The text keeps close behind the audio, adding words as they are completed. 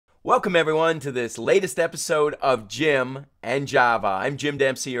Welcome everyone to this latest episode of Jim and Java. I'm Jim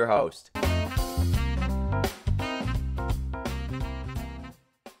Dempsey, your host.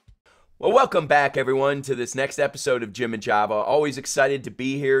 Well, welcome back everyone to this next episode of Jim and Java. Always excited to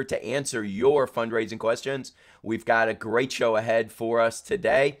be here to answer your fundraising questions. We've got a great show ahead for us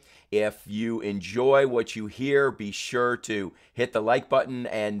today. If you enjoy what you hear, be sure to hit the like button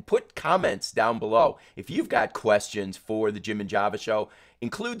and put comments down below. If you've got questions for the Jim and Java show,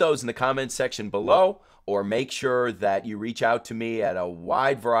 include those in the comments section below, or make sure that you reach out to me at a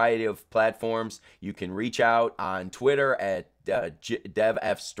wide variety of platforms. You can reach out on Twitter at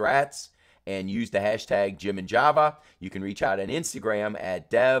DevFStrats and use the hashtag Jim and Java. You can reach out on Instagram at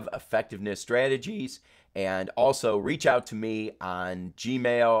Dev Effectiveness Strategies, and also reach out to me on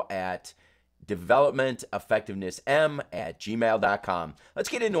Gmail at developmenteffectivenessm@gmail.com. Let's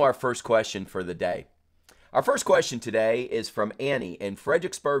get into our first question for the day. Our first question today is from Annie in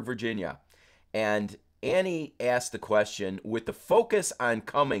Fredericksburg, Virginia. And Annie asked the question, with the focus on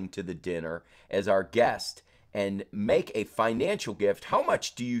coming to the dinner as our guest and make a financial gift, how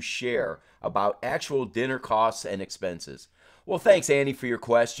much do you share about actual dinner costs and expenses? Well, thanks, Annie, for your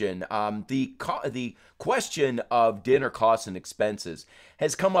question. The question of dinner costs and expenses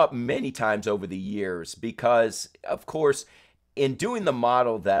has come up many times over the years because, of course, in doing the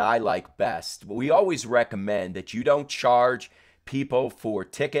model that I like best, we always recommend that you don't charge people for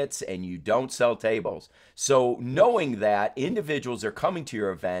tickets and you don't sell tables. So knowing that individuals are coming to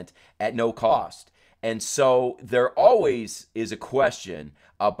your event at no cost. And so there always is a question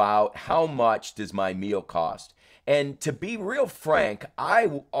about how much does my meal cost? And to be real frank,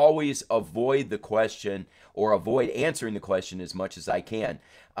 I always avoid the question or avoid answering the question as much as I can.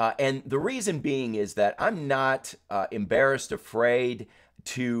 And the reason being is that I'm not embarrassed, afraid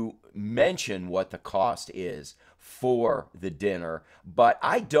to mention what the cost is for the dinner, but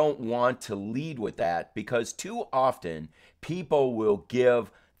I don't want to lead with that because too often people will give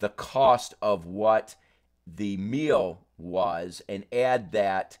the cost of what the meal was and add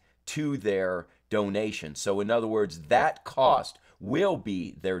that to their donation. So in other words, that cost will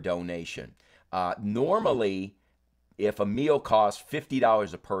be their donation. Normally, if a meal costs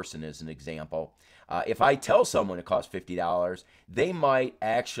 $50 a person, as an example, if I tell someone it costs $50, they might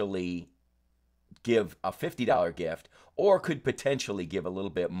actually give a $50 gift or could potentially give a little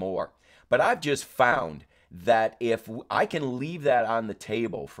bit more. But I've just found that if I can leave that on the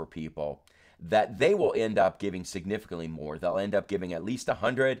table for people, that they will end up giving significantly more. They'll end up giving at least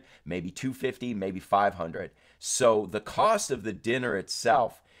 100, maybe 250, maybe 500. So the cost of the dinner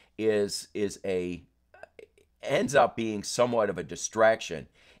itself ends up being somewhat of a distraction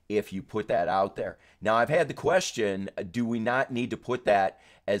if you put that out there. Now, I've had the question, do we not need to put that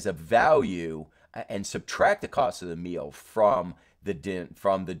as a value and subtract the cost of the meal from the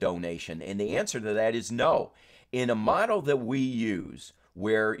donation? And the answer to that is no. In a model that we use,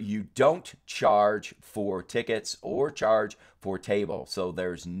 where you don't charge for tickets or charge for table, so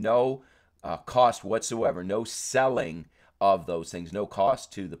there's no cost whatsoever, no selling of those things, no cost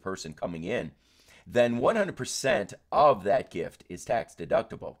to the person coming in, then 100% of that gift is tax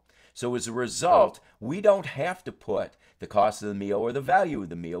deductible. So as a result, we don't have to put the cost of the meal or the value of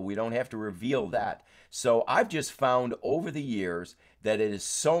the meal. We don't have to reveal that. So I've just found over the years that it is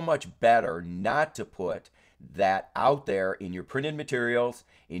so much better not to put that out there in your printed materials,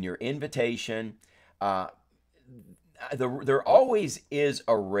 in your invitation. There always is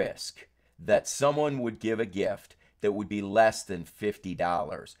a risk that someone would give a gift that would be less than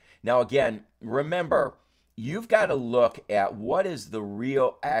 $50. Now, again, remember, you've got to look at what is the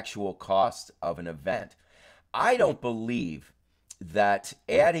real actual cost of an event. I don't believe that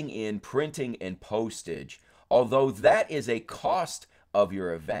adding in printing and postage, although that is a cost of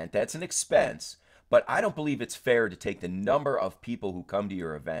your event, that's an expense, but I don't believe it's fair to take the number of people who come to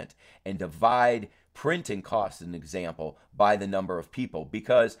your event and divide printing costs, as an example, by the number of people,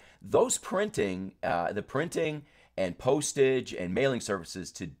 because those the printing and postage and mailing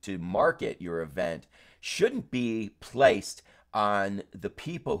services to market your event shouldn't be placed on the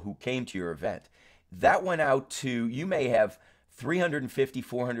people who came to your event. That went out to, you may have 350,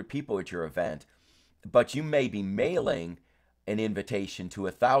 400 people at your event, but you may be mailing an invitation to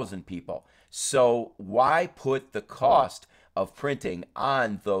 1,000 people. So why put the cost of printing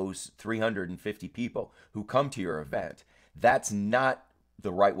on those 350 people who come to your event? That's not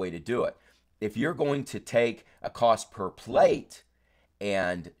the right way to do it. If you're going to take a cost per plate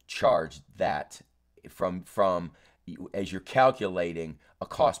and charge that from as you're calculating a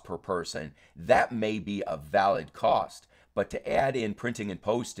cost per person, that may be a valid cost. But to add in printing and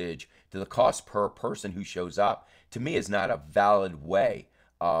postage to the cost per person who shows up, to me, is not a valid way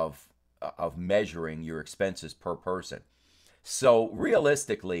of measuring your expenses per person. So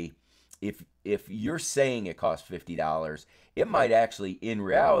realistically, if you're saying it costs $50, it might actually, in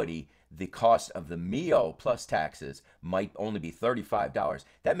reality, the cost of the meal plus taxes might only be $35.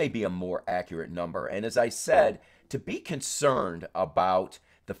 That may be a more accurate number. And as I said, to be concerned about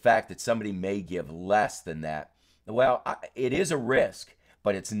the fact that somebody may give less than that, well, it is a risk,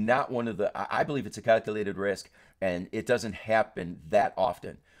 but it's not one of the, I believe it's a calculated risk, and it doesn't happen that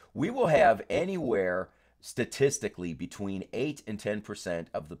often. We will have anywhere statistically between 8 and 10%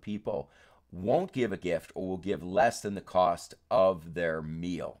 of the people won't give a gift or will give less than the cost of their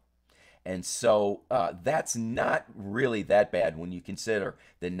meal. And so that's not really that bad when you consider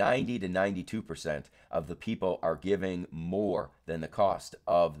that 90 to 92% of the people are giving more than the cost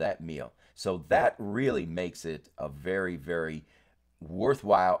of that meal. So that really makes it a very, very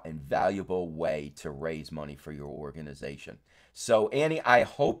worthwhile and valuable way to raise money for your organization. So Annie, I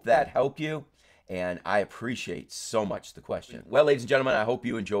hope that helped you, and I appreciate so much the question. Well, ladies and gentlemen, I hope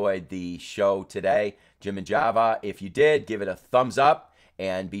you enjoyed the show today, Jim and Java. If you did, give it a thumbs up.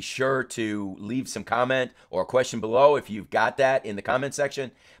 And be sure to leave some comment or question below if you've got that in the comment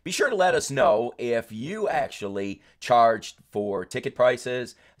section. Be sure to let us know if you actually charged for ticket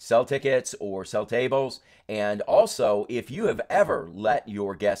prices, sell tickets, or sell tables. And also, if you have ever let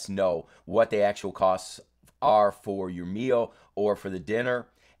your guests know what the actual costs are for your meal or for the dinner.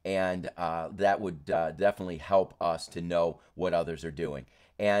 And that would definitely help us to know what others are doing.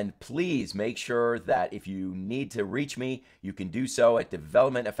 And please make sure that if you need to reach me, you can do so at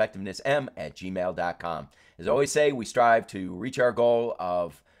developmenteffectivenessm@gmail.com. As I always say, we strive to reach our goal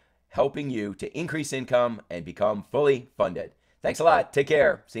of helping you to increase income and become fully funded. Thanks a lot. Take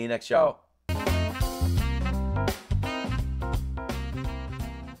care. See you next show.